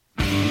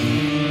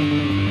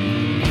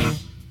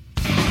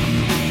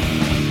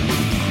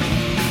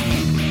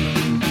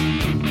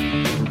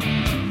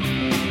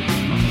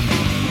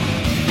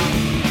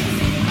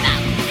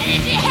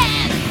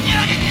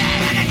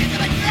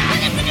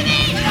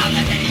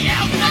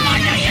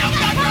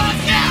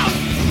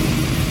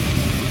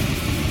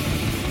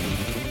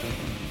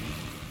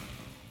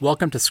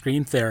Welcome to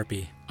Scream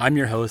Therapy. I'm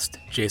your host,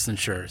 Jason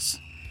Schurz.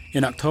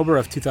 In October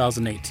of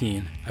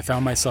 2018, I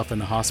found myself in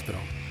the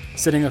hospital,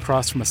 sitting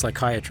across from a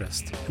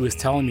psychiatrist who was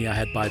telling me I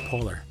had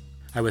bipolar.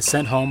 I was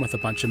sent home with a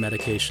bunch of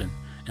medication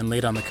and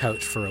laid on the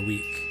couch for a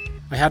week.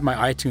 I had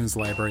my iTunes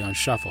library on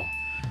shuffle,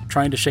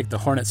 trying to shake the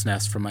hornet's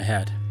nest from my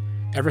head.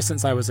 Ever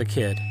since I was a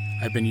kid,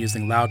 I've been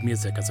using loud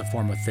music as a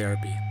form of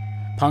therapy.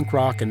 Punk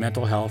rock and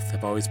mental health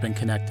have always been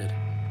connected.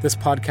 This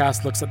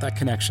podcast looks at that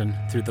connection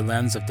through the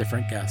lens of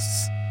different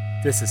guests.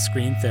 This is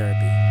Scream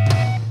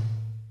Therapy.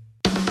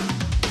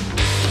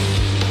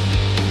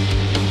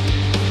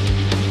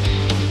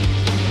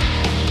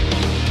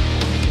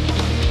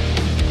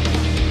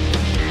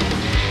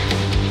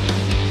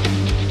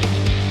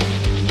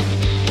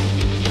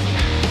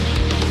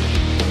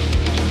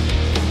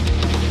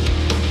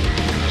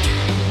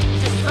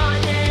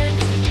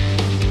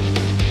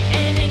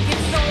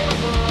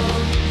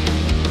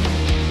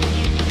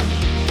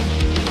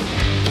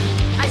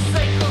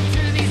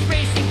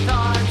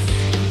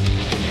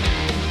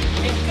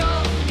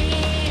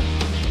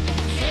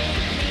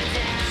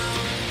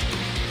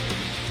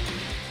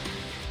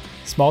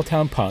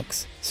 Small-town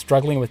punks,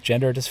 struggling with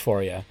gender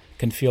dysphoria,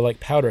 can feel like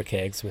powder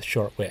kegs with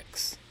short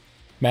wicks.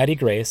 Maddie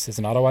Grace is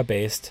an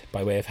Ottawa-based,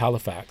 by way of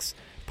Halifax,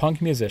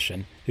 punk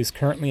musician who's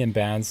currently in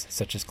bands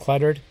such as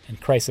Cluttered and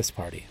Crisis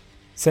Party.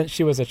 Since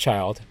she was a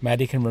child,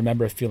 Maddie can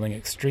remember feeling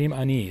extreme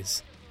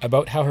unease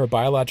about how her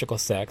biological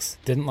sex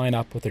didn't line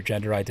up with her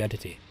gender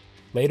identity.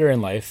 Later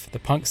in life, the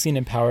punk scene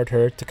empowered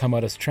her to come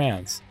out as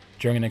trans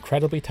during an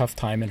incredibly tough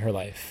time in her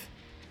life.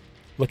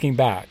 Looking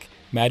back,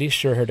 Maddie's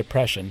sure her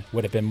depression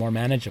would have been more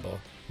manageable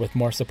with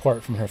more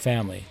support from her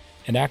family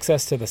and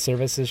access to the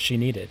services she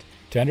needed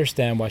to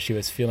understand why she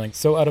was feeling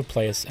so out of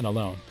place and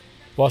alone.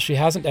 While she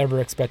hasn't ever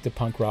expected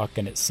punk rock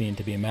and its scene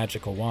to be a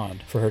magical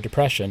wand for her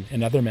depression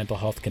and other mental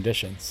health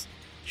conditions,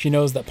 she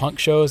knows that punk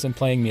shows and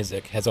playing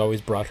music has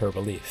always brought her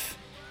relief.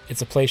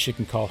 It's a place she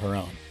can call her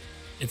own.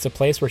 It's a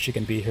place where she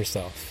can be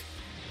herself.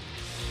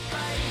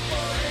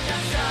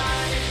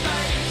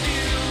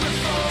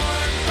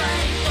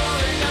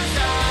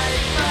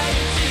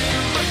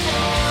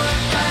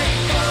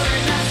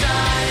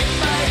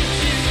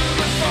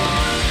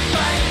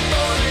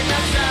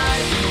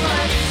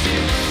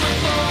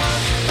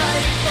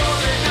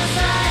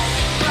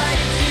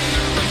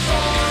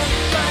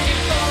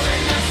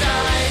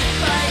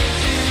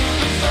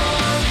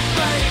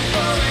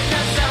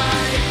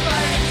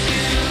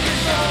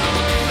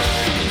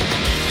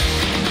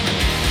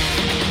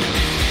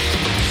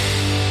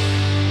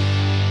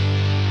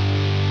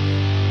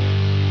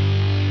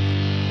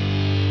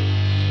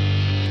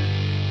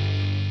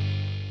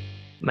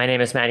 My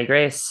name is Maddie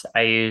Grace.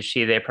 I use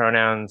she, they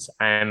pronouns.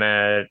 I'm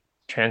a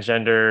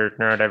transgender,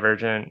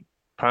 neurodivergent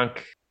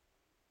punk.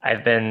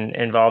 I've been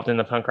involved in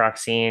the punk rock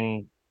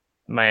scene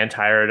my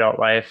entire adult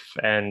life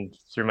and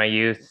through my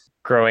youth.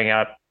 Growing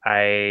up,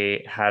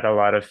 I had a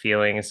lot of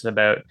feelings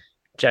about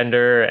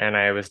gender and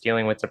I was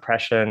dealing with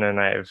depression,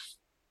 and I've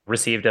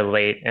received a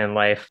late in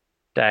life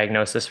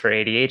diagnosis for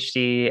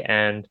ADHD,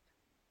 and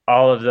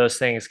all of those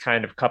things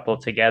kind of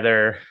coupled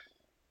together.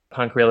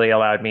 Punk really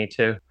allowed me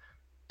to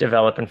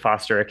develop and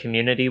foster a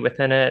community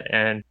within it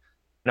and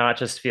not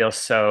just feel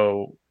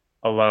so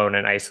alone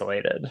and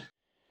isolated.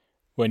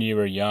 When you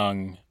were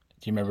young,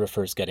 do you remember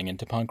first getting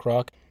into punk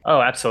rock? Oh,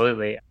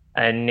 absolutely.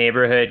 A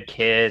neighborhood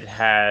kid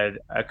had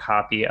a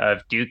copy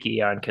of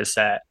Dookie on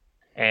cassette,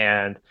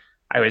 and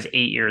I was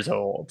 8 years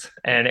old.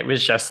 And it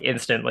was just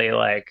instantly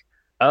like,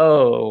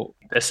 oh,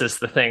 this is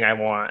the thing I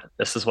want.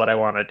 This is what I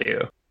want to do.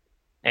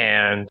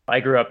 And I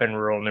grew up in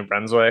rural New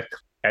Brunswick.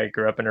 I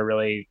grew up in a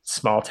really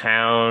small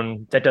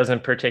town that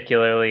doesn't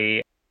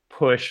particularly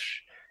push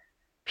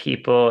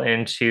people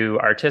into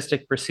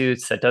artistic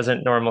pursuits, that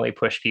doesn't normally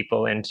push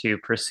people into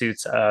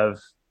pursuits of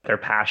their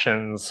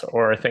passions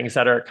or things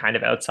that are kind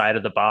of outside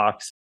of the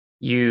box.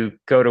 You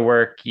go to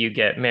work, you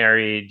get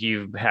married,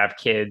 you have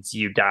kids,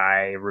 you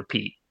die,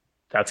 repeat.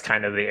 That's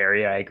kind of the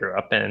area I grew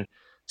up in.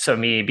 So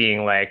me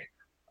being like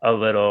a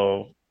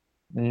little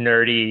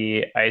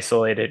nerdy,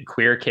 isolated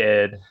queer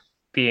kid,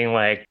 being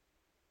like,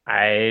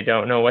 I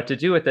don't know what to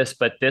do with this,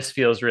 but this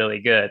feels really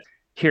good.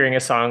 Hearing a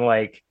song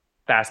like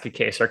Basket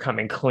Case or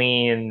Coming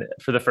Clean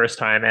for the first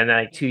time, and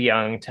like too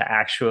young to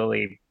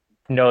actually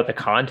know the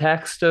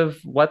context of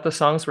what the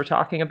songs were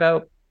talking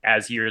about.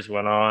 As years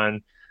went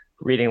on,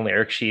 reading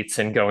lyric sheets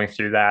and going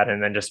through that,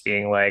 and then just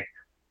being like,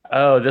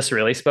 oh, this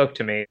really spoke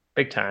to me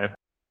big time.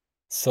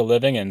 So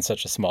living in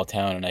such a small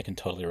town, and I can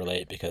totally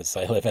relate because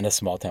I live in a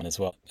small town as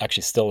well.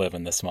 Actually still live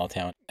in this small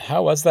town.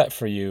 How was that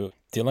for you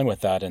dealing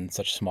with that in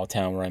such a small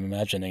town where I'm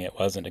imagining it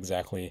wasn't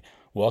exactly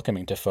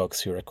welcoming to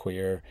folks who are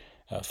queer,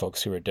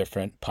 folks who are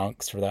different,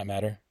 punks for that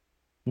matter?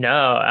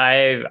 No,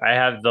 I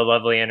have the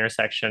lovely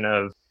intersection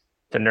of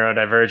the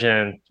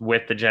neurodivergent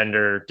with the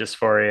gender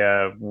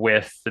dysphoria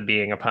with the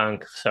being a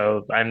punk.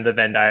 So I'm the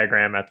Venn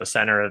diagram at the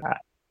center of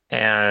that.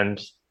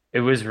 And it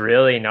was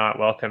really not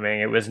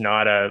welcoming. It was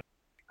not a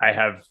I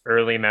have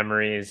early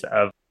memories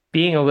of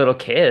being a little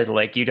kid.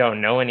 Like, you don't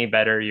know any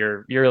better.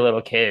 You're a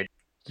little kid.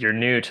 You're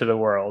new to the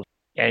world.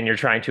 and you're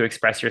trying to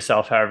express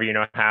yourself however you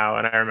know how.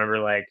 And I remember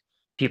like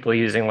people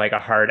using like a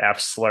hard F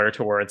slur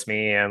towards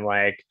me and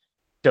like,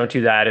 don't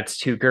do that, it's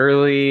too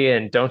girly,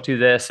 and don't do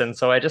this. And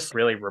so I just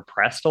really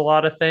repressed a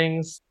lot of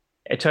things.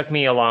 It took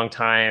me a long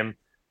time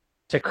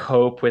to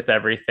cope with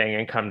everything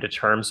and come to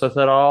terms with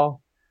it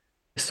all.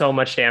 So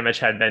much damage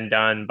had been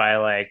done by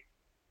like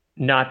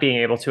not being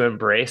able to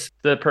embrace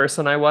the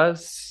person I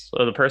was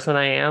or the person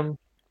I am.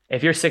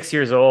 If you're 6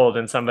 years old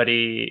and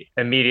somebody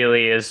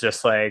immediately is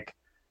just like,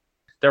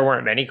 there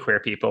weren't many queer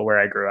people where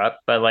I grew up,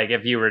 but like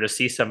if you were to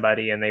see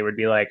somebody and they would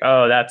be like,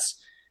 oh,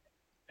 that's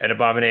an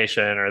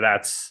abomination or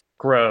that's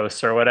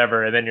gross or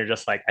whatever, and then you're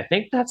just like, I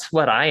think that's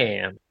what I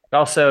am.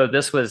 Also,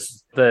 this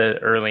was the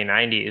early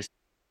 90s.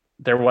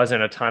 There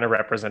wasn't a ton of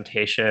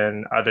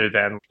representation other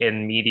than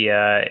in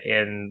media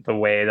in the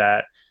way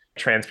that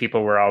trans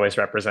people were always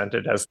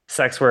represented as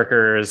sex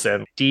workers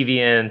and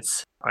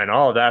deviants and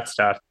all of that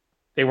stuff.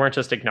 They weren't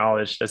just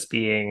acknowledged as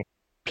being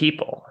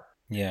people.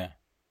 Yeah.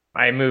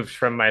 I moved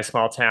from my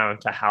small town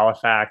to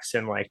Halifax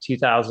in like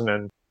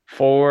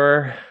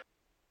 2004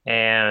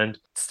 and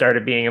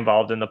started being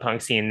involved in the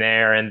punk scene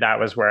there. And that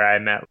was where I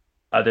met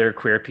other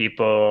queer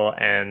people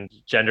and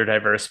gender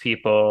diverse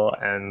people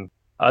and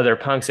other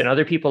punks and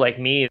other people like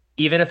me.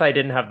 Even if I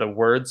didn't have the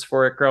words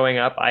for it growing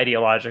up,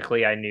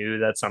 ideologically, I knew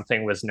that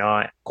something was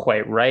not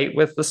quite right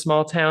with the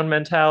small town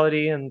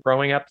mentality and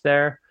growing up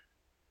there.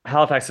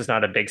 Halifax is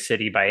not a big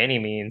city by any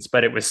means,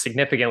 but it was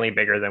significantly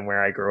bigger than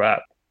where I grew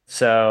up.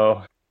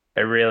 So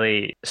I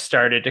really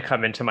started to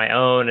come into my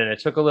own, and it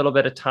took a little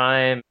bit of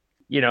time.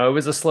 You know, it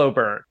was a slow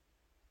burn.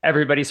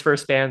 Everybody's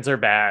first bands are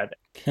bad.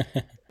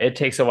 It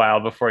takes a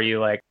while before you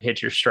like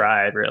hit your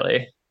stride,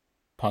 really.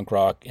 Punk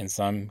rock, in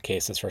some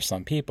cases for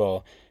some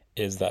people,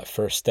 is that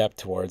first step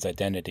towards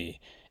identity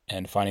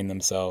and finding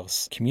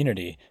themselves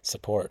community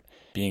support,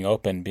 being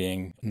open,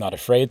 being not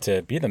afraid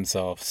to be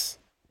themselves.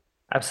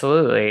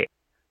 Absolutely.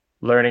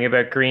 Learning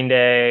about Green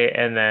Day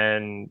and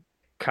then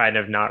kind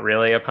of not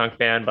really a punk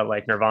band, but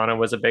like Nirvana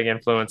was a big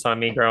influence on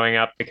me growing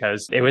up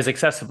because it was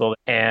accessible.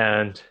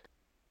 And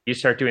you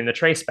start doing the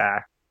trace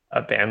back.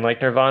 A band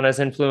like Nirvana is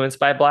influenced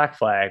by Black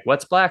Flag.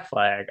 What's Black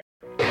Flag?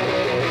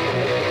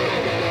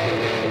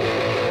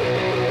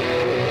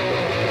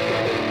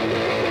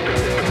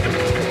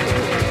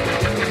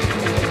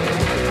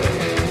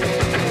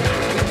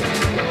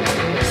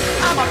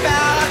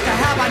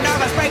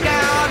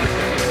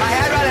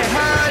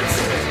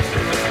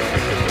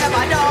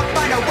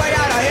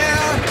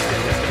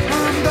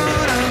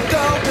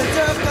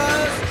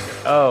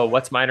 Oh,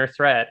 what's Minor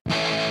Threat?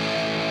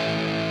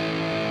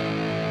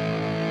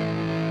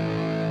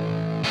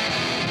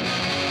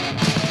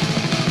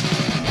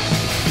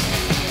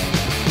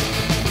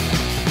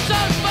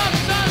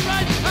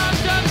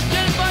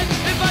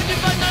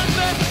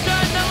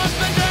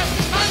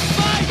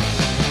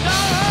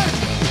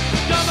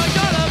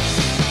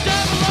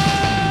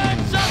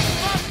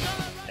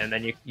 And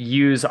then you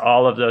use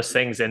all of those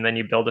things and then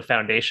you build a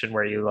foundation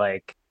where you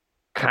like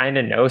kind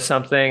of know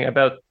something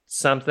about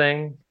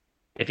something.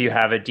 If you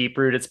have a deep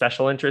rooted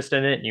special interest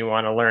in it and you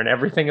want to learn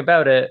everything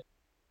about it,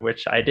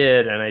 which I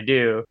did and I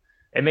do,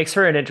 it makes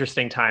for an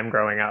interesting time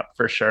growing up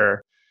for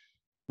sure.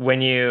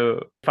 When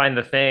you find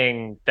the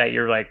thing that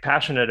you're like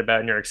passionate about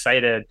and you're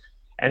excited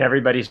and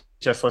everybody's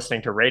just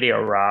listening to radio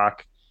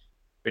rock,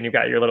 and you've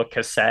got your little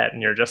cassette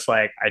and you're just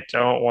like, I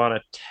don't want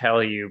to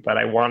tell you, but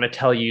I want to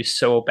tell you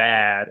so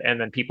bad. And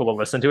then people will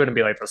listen to it and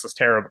be like, this is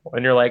terrible.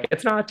 And you're like,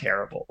 it's not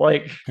terrible.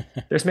 Like,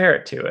 there's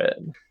merit to it.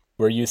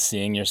 Were you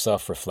seeing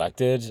yourself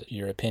reflected,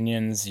 your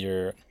opinions,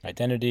 your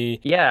identity,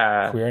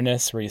 yeah,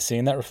 queerness? Were you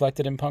seeing that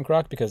reflected in punk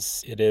rock?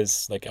 Because it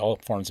is, like all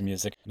forms of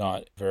music,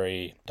 not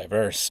very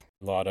diverse.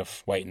 A lot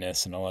of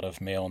whiteness and a lot of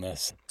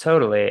maleness.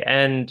 Totally.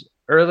 And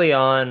early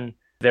on,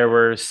 there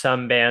were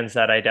some bands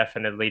that I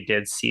definitely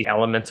did see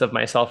elements of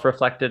myself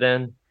reflected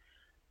in.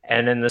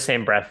 And in the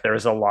same breath, there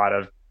was a lot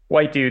of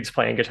white dudes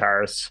playing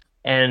guitars.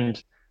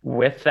 And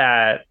with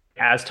that,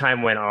 as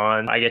time went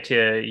on, I get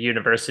to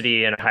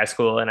university and high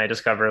school and I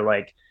discover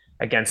like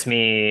Against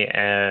Me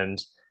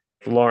and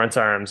Lawrence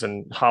Arms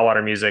and Hot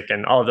Water Music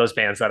and all of those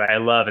bands that I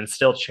love and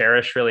still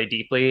cherish really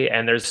deeply.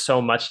 And there's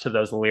so much to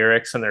those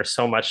lyrics and there's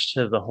so much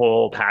to the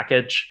whole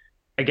package.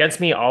 Against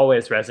Me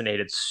always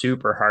resonated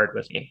super hard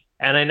with me.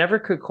 And I never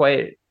could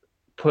quite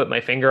put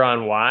my finger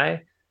on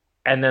why.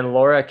 And then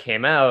Laura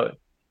came out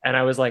and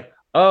I was like,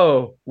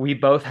 oh, we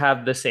both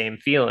have the same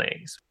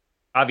feelings.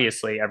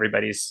 Obviously,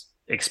 everybody's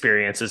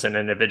experience is an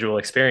individual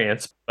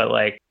experience, but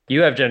like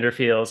you have gender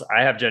feels,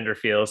 I have gender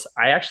feels.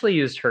 I actually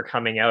used her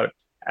coming out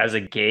as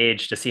a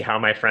gauge to see how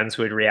my friends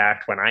would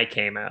react when I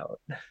came out.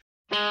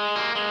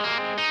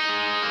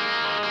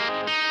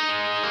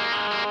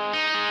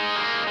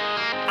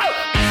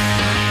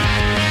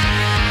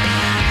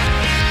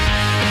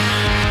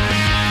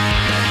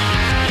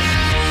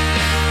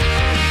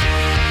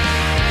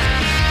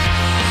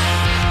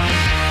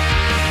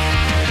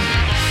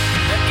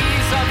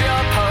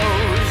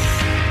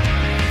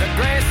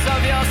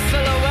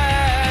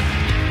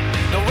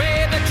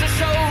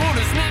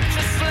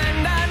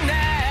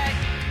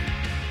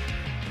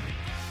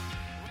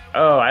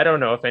 don't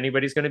know if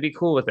anybody's going to be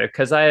cool with it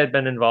because I had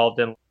been involved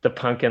in the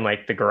punk and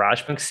like the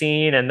garage punk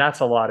scene, and that's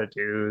a lot of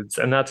dudes,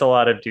 and that's a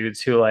lot of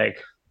dudes who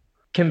like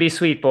can be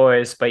sweet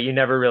boys, but you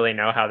never really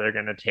know how they're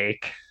going to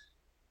take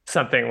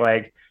something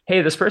like,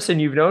 hey, this person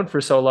you've known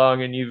for so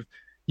long and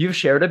you've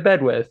shared a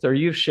bed with, or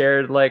you've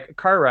shared like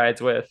car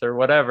rides with, or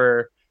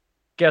whatever.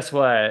 Guess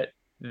what?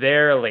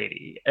 They're a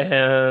lady,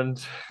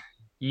 and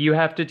you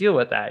have to deal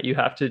with that. You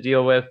have to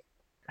deal with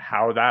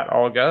how that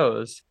all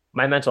goes.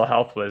 My mental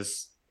health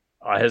was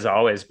has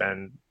always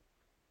been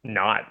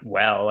not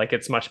well. Like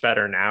it's much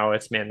better now.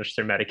 It's managed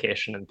through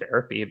medication and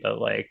therapy, but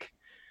like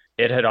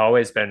it had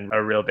always been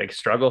a real big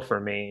struggle for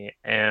me.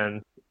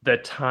 And the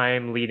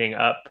time leading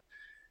up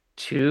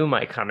to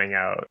my coming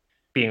out,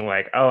 being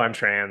like, oh, I'm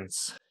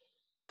trans.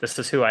 This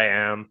is who I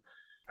am.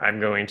 I'm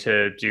going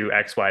to do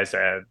X, Y, Z.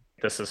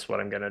 This is what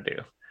I'm going to do.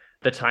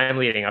 The time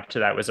leading up to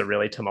that was a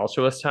really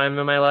tumultuous time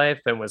in my life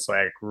and was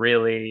like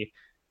really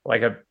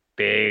like a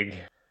big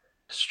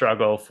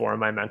struggle for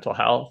my mental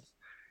health.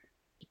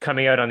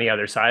 Coming out on the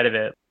other side of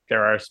it,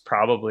 there are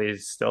probably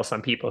still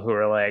some people who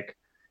are like,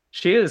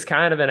 she is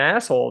kind of an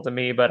asshole to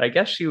me, but I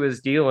guess she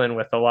was dealing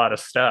with a lot of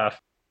stuff.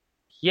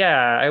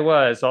 Yeah, I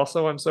was.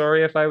 Also, I'm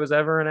sorry if I was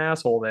ever an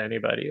asshole to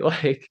anybody.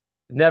 Like,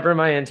 never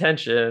my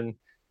intention.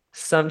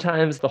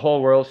 Sometimes the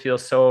whole world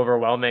feels so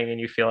overwhelming and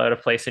you feel out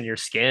of place in your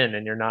skin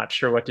and you're not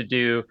sure what to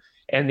do.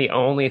 And the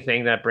only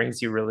thing that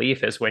brings you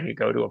relief is when you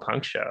go to a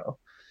punk show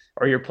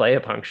or you play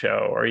a punk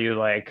show or you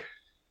like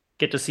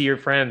get to see your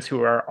friends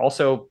who are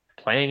also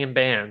playing in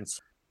bands.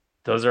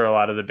 Those are a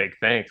lot of the big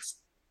things.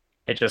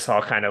 It just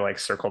all kind of like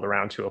circled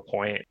around to a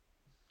point.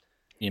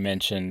 You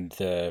mentioned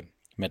the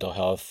mental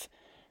health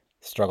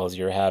struggles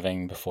you're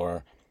having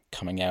before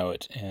coming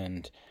out,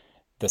 and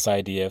this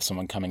idea of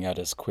someone coming out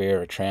as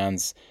queer or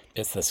trans,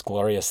 it's this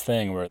glorious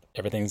thing where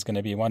everything's going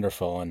to be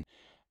wonderful. And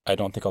I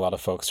don't think a lot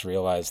of folks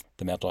realize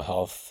the mental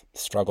health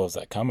struggles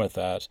that come with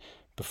that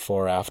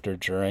before, after,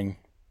 during.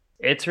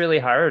 It's really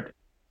hard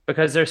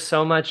because there's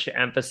so much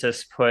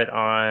emphasis put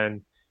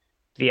on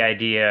the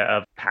idea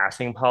of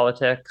passing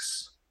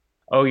politics.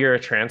 Oh, you're a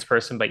trans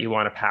person, but you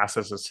want to pass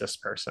as a cis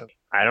person.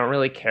 I don't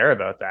really care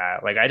about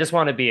that. Like, I just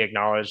want to be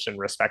acknowledged and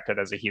respected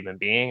as a human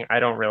being. I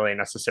don't really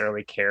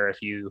necessarily care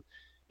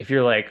if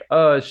you're like,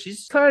 oh,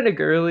 she's kind of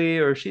girly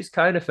or she's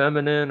kind of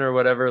feminine or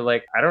whatever.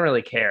 Like, I don't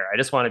really care. I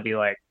just want to be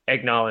like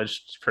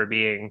acknowledged for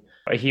being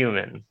a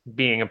human,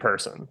 being a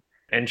person,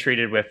 and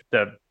treated with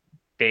the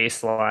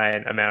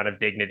baseline amount of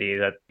dignity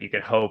that you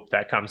could hope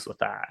that comes with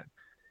that.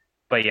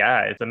 But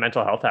yeah, the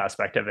mental health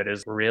aspect of it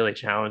is really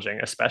challenging,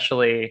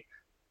 especially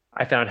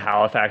I found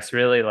Halifax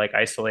really like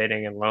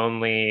isolating and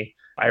lonely.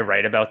 I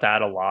write about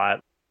that a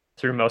lot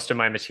through most of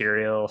my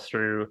material,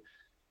 through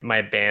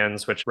my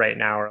bands, which right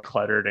now are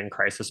Cluttered and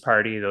Crisis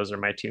Party. Those are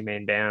my two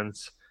main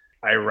bands.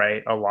 I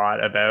write a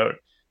lot about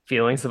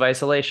feelings of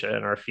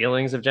isolation or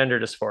feelings of gender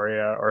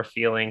dysphoria or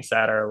feelings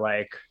that are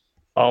like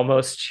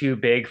almost too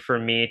big for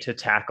me to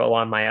tackle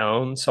on my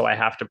own. So I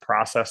have to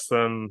process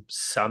them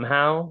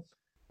somehow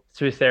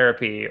through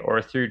therapy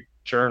or through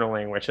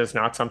journaling, which is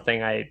not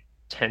something I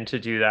tend to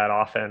do that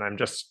often. I'm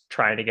just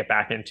trying to get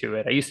back into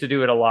it. I used to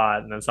do it a lot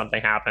and then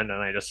something happened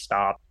and I just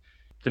stopped.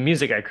 The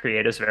music I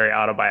create is very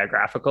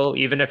autobiographical,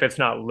 even if it's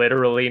not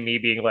literally me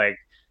being like,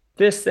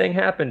 this thing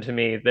happened to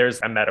me,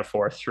 there's a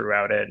metaphor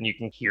throughout it and you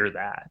can hear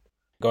that.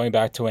 Going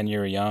back to when you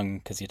were young,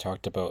 because you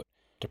talked about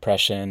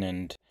depression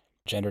and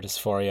gender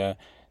dysphoria,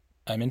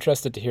 I'm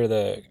interested to hear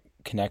the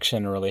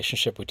connection or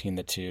relationship between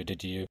the two.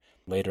 Did you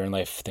later in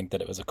life think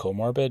that it was a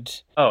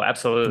comorbid Oh,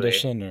 absolutely.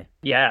 condition? Or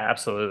Yeah,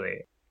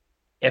 absolutely.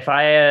 If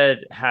I had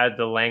had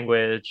the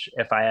language,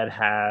 if I had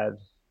had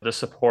the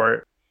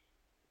support,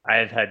 I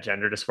have had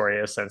gender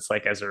dysphoria since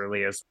like as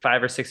early as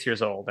 5 or 6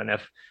 years old. And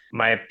if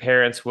my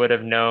parents would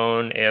have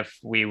known, if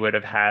we would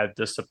have had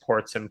the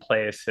supports in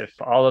place, if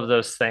all of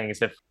those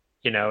things, if,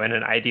 you know, in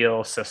an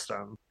ideal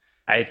system,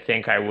 I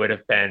think I would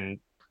have been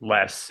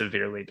less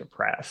severely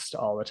depressed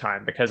all the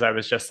time because I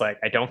was just like,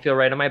 I don't feel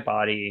right in my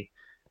body.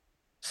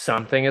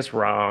 Something is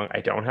wrong. I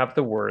don't have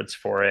the words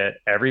for it.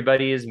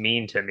 Everybody is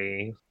mean to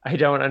me. I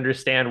don't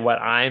understand what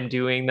I'm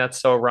doing that's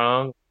so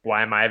wrong,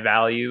 why my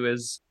value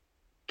is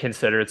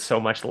considered so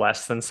much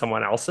less than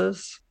someone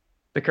else's.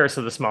 The curse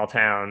of the small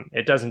town,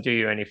 it doesn't do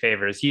you any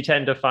favors. You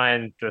tend to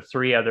find the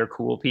three other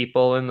cool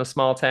people in the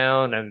small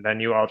town, and then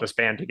you all just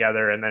band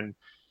together, and then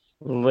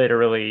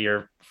literally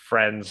your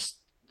friends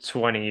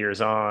 20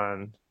 years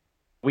on,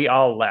 we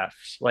all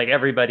left. Like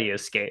everybody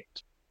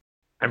escaped.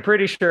 I'm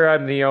pretty sure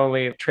I'm the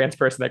only trans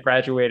person that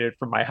graduated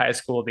from my high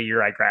school the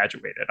year I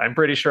graduated. I'm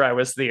pretty sure I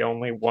was the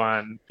only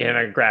one in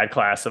a grad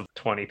class of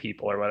 20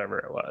 people or whatever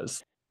it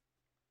was.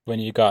 when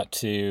you got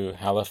to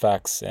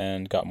Halifax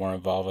and got more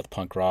involved with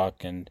punk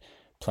rock and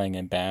playing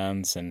in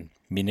bands and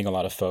meeting a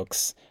lot of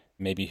folks,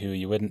 maybe who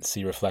you wouldn't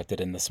see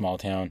reflected in the small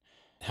town,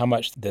 how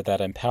much did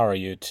that empower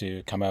you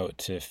to come out,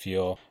 to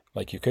feel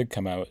like you could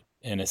come out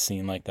in a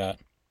scene like that?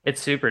 It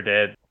super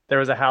did. There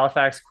was a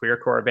Halifax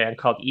queercore band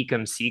called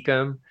Ecum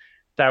Seekum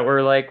that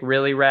were like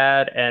really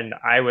rad, and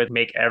I would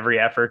make every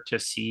effort to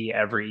see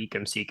every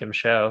Ecum Seekum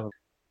show.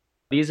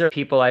 These are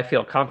people I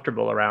feel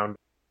comfortable around.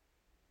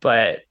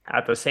 But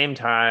at the same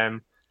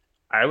time,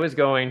 I was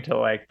going to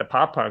like the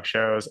pop punk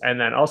shows and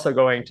then also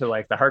going to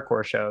like the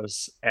hardcore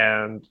shows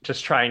and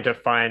just trying to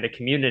find a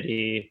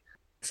community,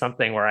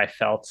 something where I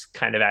felt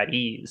kind of at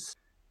ease.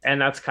 And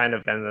that's kind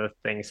of been the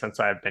thing since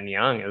I've been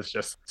young, is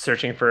just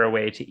searching for a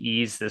way to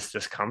ease this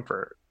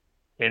discomfort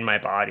in my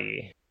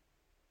body.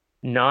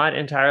 Not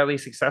entirely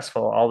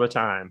successful all the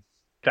time.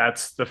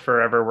 That's the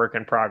forever work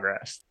in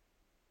progress.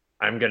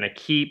 I'm going to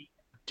keep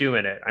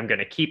doing it. I'm going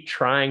to keep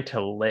trying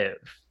to live.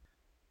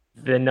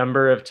 The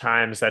number of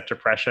times that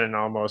depression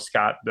almost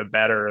got the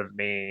better of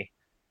me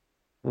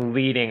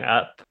leading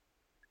up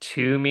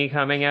to me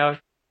coming out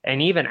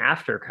and even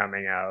after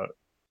coming out,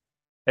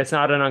 it's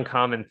not an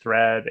uncommon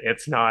thread.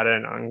 It's not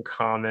an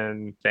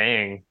uncommon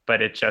thing,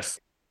 but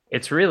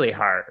it's really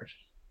hard.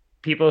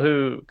 People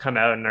who come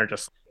out and are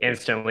just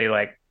instantly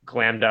like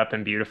glammed up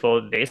and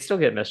beautiful, they still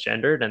get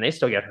misgendered and they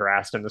still get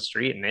harassed in the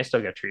street and they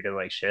still get treated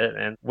like shit.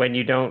 And when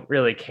you don't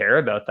really care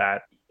about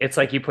that, it's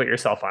like you put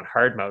yourself on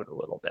hard mode a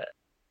little bit.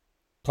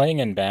 Playing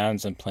in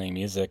bands and playing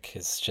music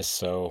is just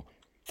so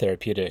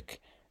therapeutic.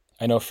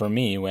 I know for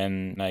me,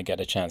 when I get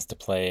a chance to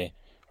play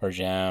or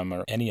jam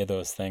or any of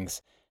those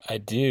things, I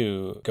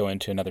do go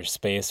into another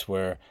space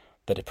where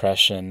the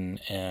depression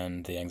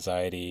and the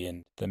anxiety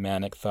and the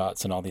manic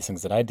thoughts and all these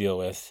things that I deal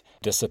with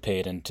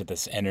dissipate into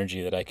this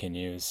energy that I can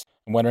use.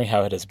 I'm wondering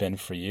how it has been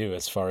for you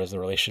as far as the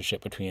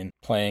relationship between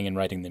playing and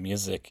writing the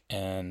music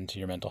and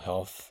your mental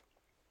health.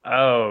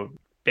 Oh,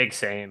 big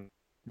same.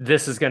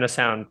 This is going to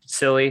sound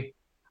silly.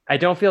 I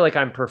don't feel like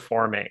I'm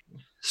performing.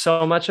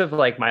 So much of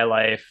like my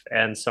life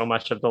and so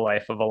much of the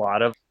life of a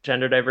lot of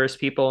gender diverse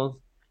people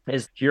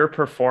is you're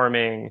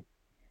performing,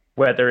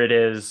 whether it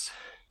is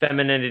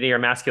femininity or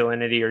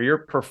masculinity, or you're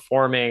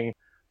performing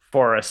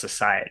for a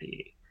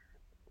society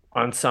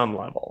on some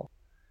level.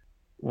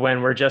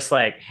 When we're just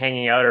like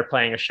hanging out or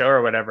playing a show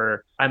or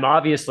whatever, I'm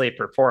obviously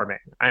performing.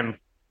 I'm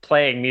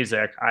playing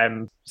music,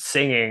 I'm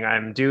singing,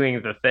 I'm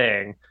doing the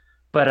thing,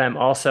 but I'm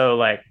also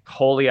like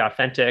wholly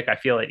authentic. I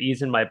feel at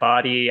ease in my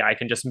body. I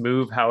can just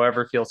move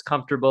however feels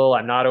comfortable.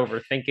 I'm not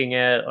overthinking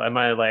it. Am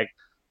I like,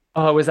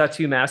 oh, was that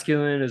too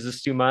masculine? Is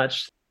this too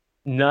much?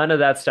 None of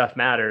that stuff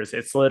matters.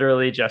 It's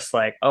literally just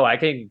like, oh, I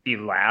can be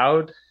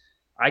loud.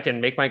 I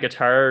can make my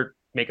guitar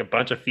make a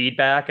bunch of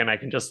feedback and I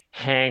can just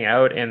hang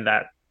out in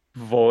that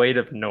void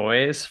of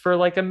noise for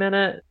like a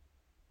minute.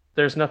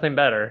 There's nothing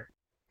better.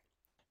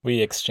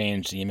 We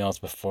exchanged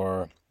emails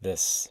before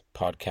this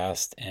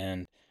podcast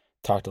and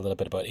talked a little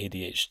bit about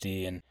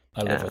ADHD, and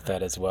I live Yeah. with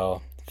that as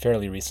well.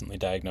 Fairly recently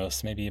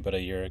diagnosed, maybe about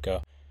a year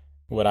ago.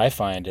 What I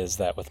find is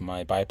that with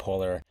my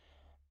bipolar,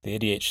 the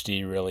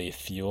ADHD really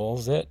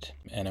fuels it,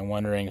 and I'm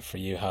wondering for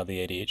you how the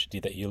ADHD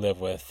that you live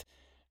with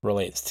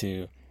relates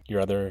to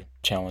your other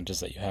challenges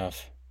that you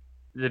have.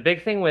 The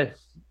big thing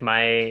with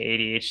my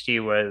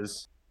ADHD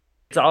was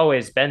it's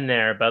always been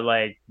there, but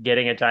like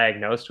getting it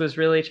diagnosed was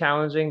really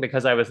challenging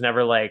because I was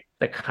never like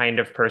the kind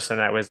of person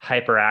that was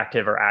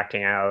hyperactive or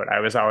acting out.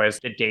 I was always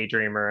a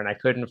daydreamer and I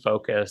couldn't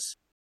focus.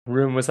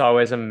 Room was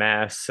always a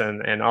mess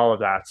and all of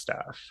that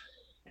stuff.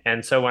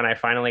 And so when I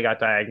finally got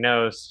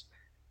diagnosed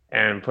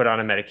and put on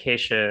a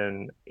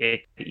medication,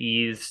 it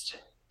eased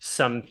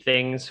some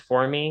things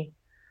for me.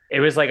 It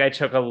was like I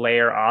took a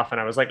layer off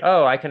and I was like,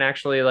 oh, I can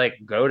actually like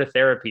go to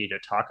therapy to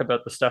talk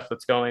about the stuff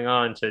that's going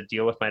on to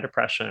deal with my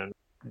depression.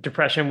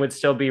 Depression would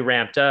still be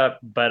ramped up,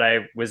 but I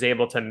was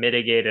able to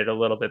mitigate it a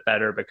little bit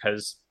better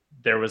because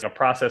there was a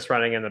process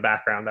running in the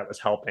background that was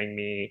helping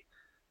me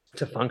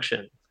to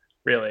function,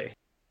 really.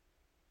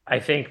 I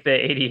think the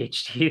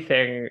ADHD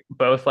thing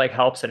both like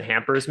helps and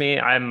hampers me.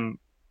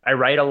 I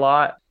write a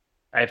lot.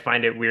 I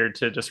find it weird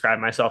to describe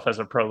myself as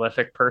a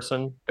prolific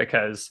person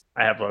because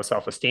I have low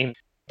self-esteem.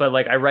 But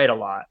like I write a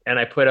lot and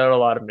I put out a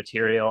lot of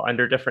material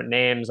under different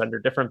names, under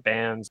different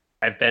bands.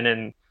 I've been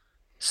in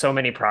so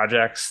many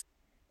projects.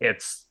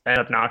 It's an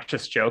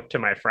obnoxious joke to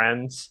my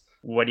friends.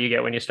 What do you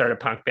get when you start a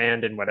punk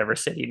band in whatever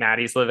city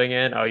Maddie's living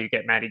in? Oh, you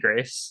get Maddie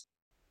Grace.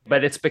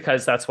 But it's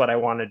because that's what I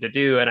wanted to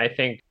do. And I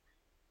think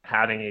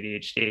having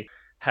ADHD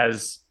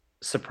has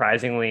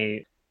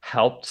surprisingly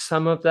helped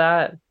some of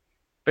that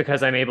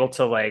because I'm able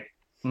to like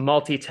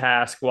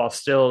multitask while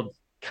still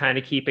kind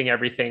of keeping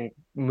everything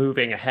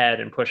moving ahead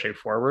and pushing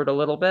forward a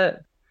little bit.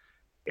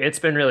 It's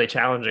been really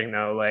challenging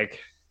though. Like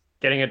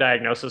getting a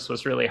diagnosis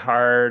was really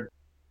hard.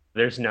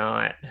 There's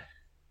not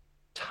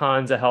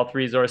tons of health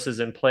resources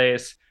in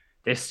place.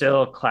 They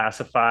still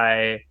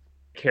classify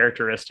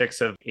characteristics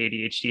of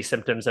ADHD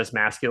symptoms as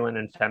masculine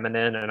and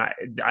feminine. And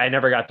I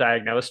never got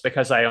diagnosed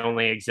because I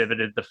only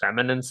exhibited the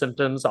feminine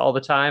symptoms all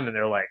the time. And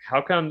they're like,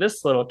 how come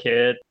this little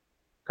kid?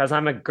 Because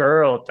I'm a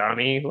girl,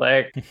 dummy.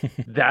 Like,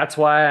 that's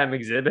why I'm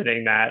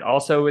exhibiting that.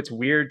 Also, it's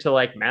weird to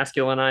like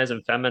masculinize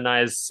and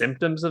feminize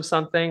symptoms of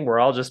something. We're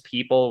all just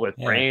people with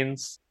Yeah.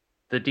 brains.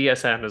 The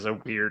DSM is a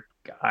weird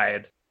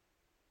guide.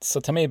 So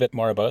tell me a bit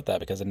more about that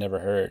because I've never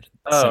heard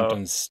Oh,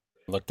 symptoms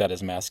looked at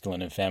as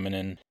masculine and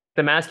feminine.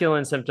 the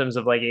masculine symptoms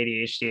of like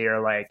ADHD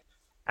are like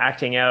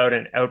acting out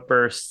and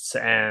outbursts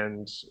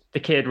and the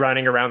kid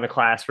running around the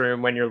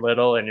classroom when you're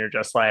little and you're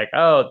just like,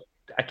 oh,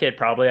 that kid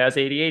probably has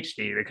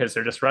ADHD because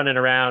they're just running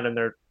around and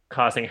they're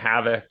causing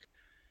havoc.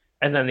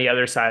 And then the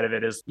other side of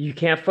it is you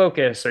can't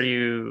focus or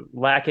you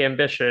lack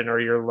ambition or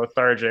you're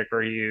lethargic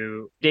or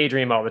you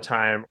daydream all the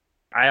time.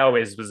 I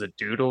always was a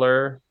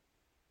doodler.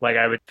 Like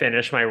I would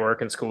finish my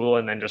work in school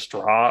and then just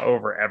draw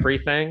over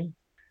everything.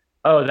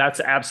 Oh, that's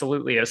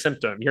absolutely a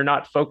symptom. You're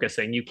not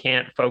focusing. You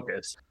can't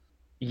focus.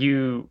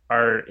 You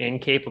are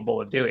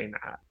incapable of doing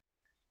that.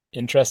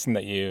 Interesting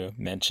that you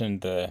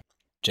mentioned the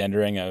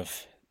gendering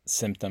of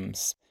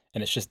symptoms,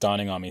 and it's just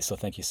dawning on me. So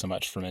thank you so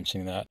much for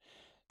mentioning that.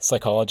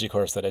 Psychology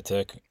course that I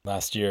took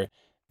last year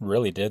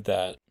really did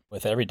that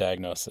with every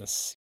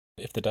diagnosis.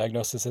 If the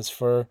diagnosis is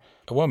for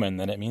a woman,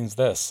 then it means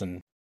this,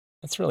 and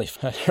it's really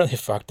really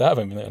fucked up.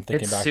 I mean, I'm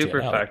thinking It's back to it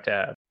super now. fucked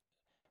up.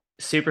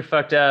 Super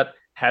fucked up,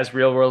 has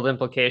real world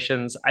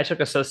implications. I took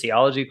a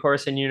sociology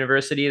course in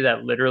university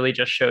that literally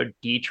just showed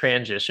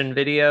detransition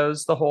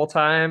videos the whole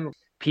time,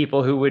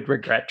 people who would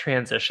regret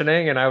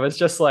transitioning. And I was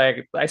just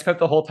like, I spent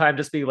the whole time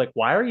just being like,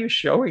 why are you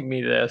showing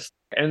me this?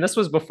 And this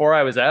was before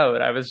I was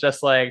out. I was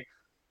just like,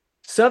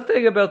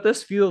 something about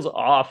this feels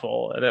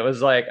awful. And it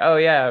was like, oh,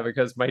 yeah,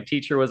 because my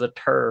teacher was a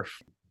TERF.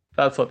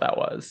 That's what that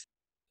was.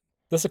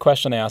 This is a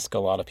question I ask a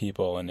lot of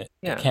people, and it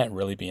Yeah. can't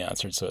really be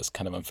answered, so it's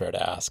kind of unfair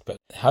to ask. But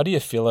how do you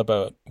feel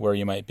about where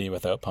you might be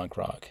without punk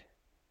rock?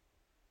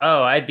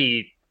 Oh,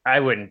 I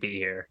wouldn't be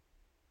here.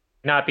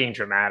 Not being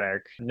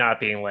dramatic, not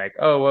being like,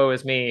 oh, woe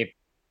is me.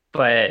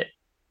 But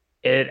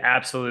it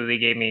absolutely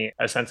gave me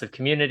a sense of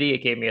community.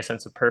 It gave me a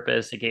sense of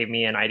purpose. It gave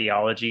me an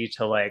ideology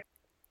to like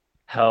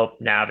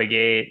help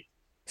navigate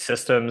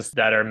systems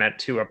that are meant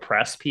to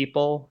oppress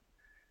people.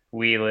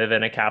 We live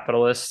in a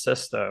capitalist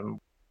system.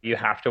 You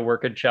have to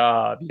work a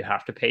job, you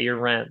have to pay your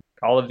rent.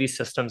 All of these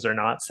systems are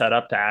not set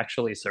up to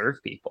actually serve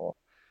people.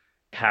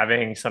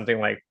 Having something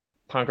like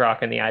punk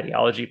rock and the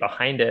ideology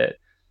behind it,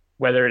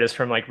 whether it is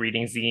from like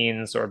reading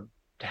zines or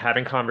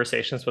having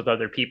conversations with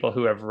other people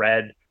who have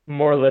read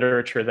more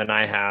literature than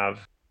I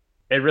have,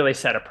 it really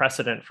set a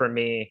precedent for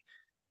me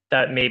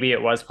that maybe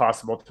it was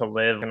possible to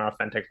live an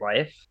authentic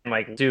life and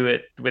like do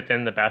it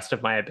within the best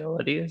of my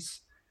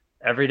abilities.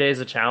 Every day is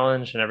a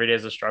challenge and every day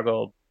is a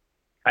struggle.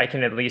 I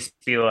can at least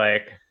be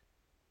like,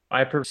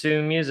 I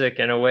pursue music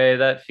in a way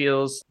that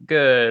feels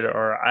good,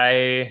 or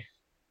I'm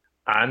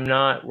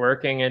not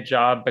working a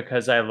job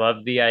because I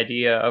love the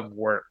idea of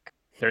work.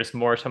 There's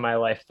more to my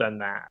life than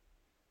that.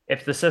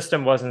 If the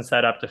system wasn't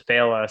set up to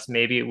fail us,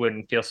 maybe it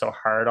wouldn't feel so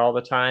hard all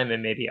the time,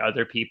 and maybe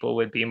other people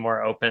would be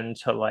more open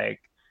to like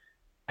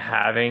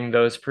having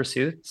those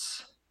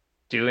pursuits,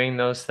 doing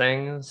those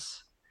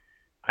things.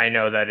 I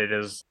know that it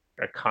is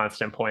a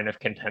constant point of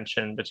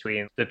contention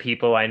between the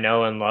people I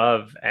know and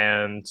love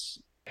and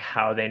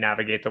how they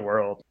navigate the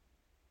world.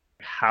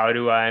 How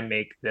do I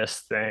make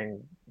this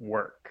thing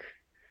work?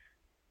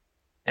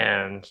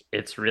 And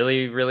it's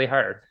really, really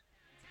hard.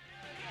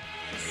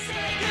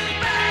 Say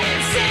goodbye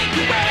and sink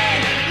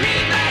away.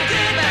 Leave my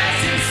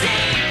goodbyes and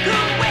sink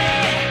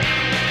away.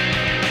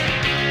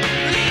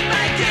 Leave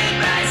my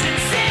goodbyes and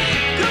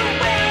sink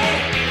away.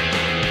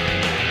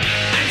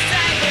 I'm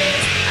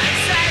sideways, I'm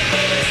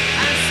sideways,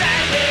 I'm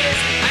sideways,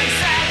 I'm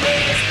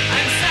sideways,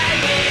 I'm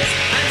sideways,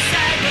 I'm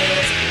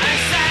sideways, I'm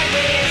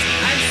sideways,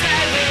 I'm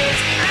sideways,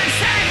 I'm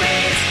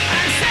sideways,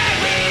 I'm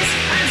sideways,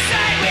 I'm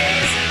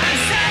sideways, I'm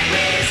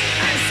sideways,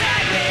 I'm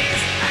sideways,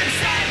 I'm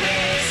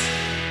sideways.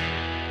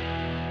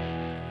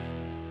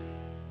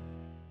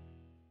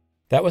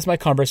 That was my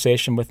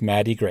conversation with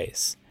Maddie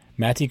Grace,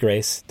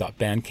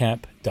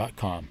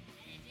 mattiegrace.bandcamp.com.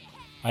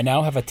 I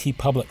now have a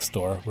TeePublic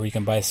store where you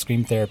can buy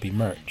Scream Therapy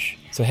merch.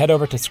 So head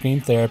over to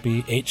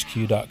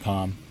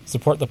screamtherapyhq.com,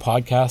 support the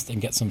podcast, and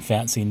get some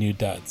fancy new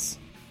duds.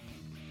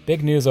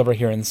 Big news over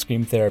here in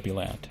Scream Therapy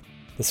land.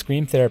 The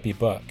Scream Therapy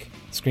book,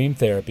 Scream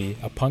Therapy,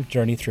 A Punk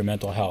Journey Through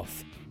Mental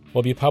Health,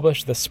 will be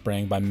published this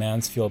spring by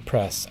Mansfield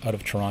Press out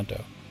of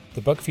Toronto.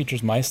 The book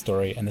features my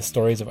story and the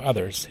stories of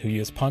others who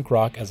use punk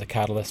rock as a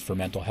catalyst for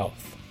mental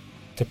health.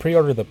 To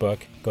pre-order the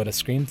book, go to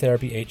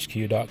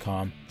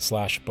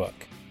screamtherapyhq.com/book.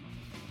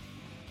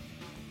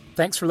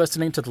 Thanks for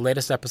listening to the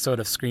latest episode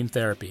of Scream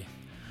Therapy.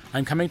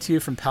 I'm coming to you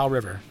from Powell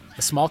River,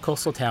 a small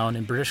coastal town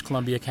in British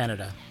Columbia,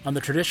 Canada, on the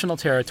traditional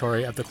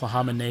territory of the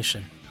Tla'amin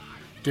Nation.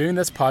 Doing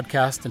this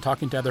podcast and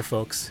talking to other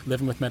folks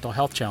living with mental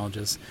health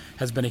challenges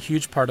has been a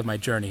huge part of my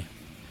journey.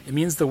 It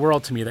means the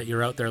world to me that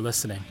you're out there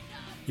listening.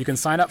 You can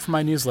sign up for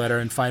my newsletter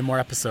and find more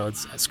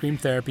episodes at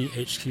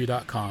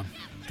screamtherapyhq.com.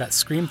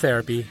 That's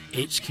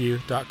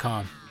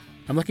screamtherapyhq.com.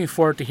 I'm looking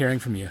forward to hearing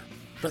from you.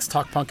 Let's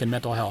talk punk and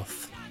mental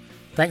health.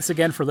 Thanks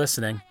again for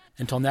listening.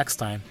 Until next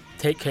time,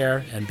 take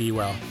care and be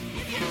well.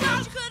 If you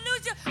don't, could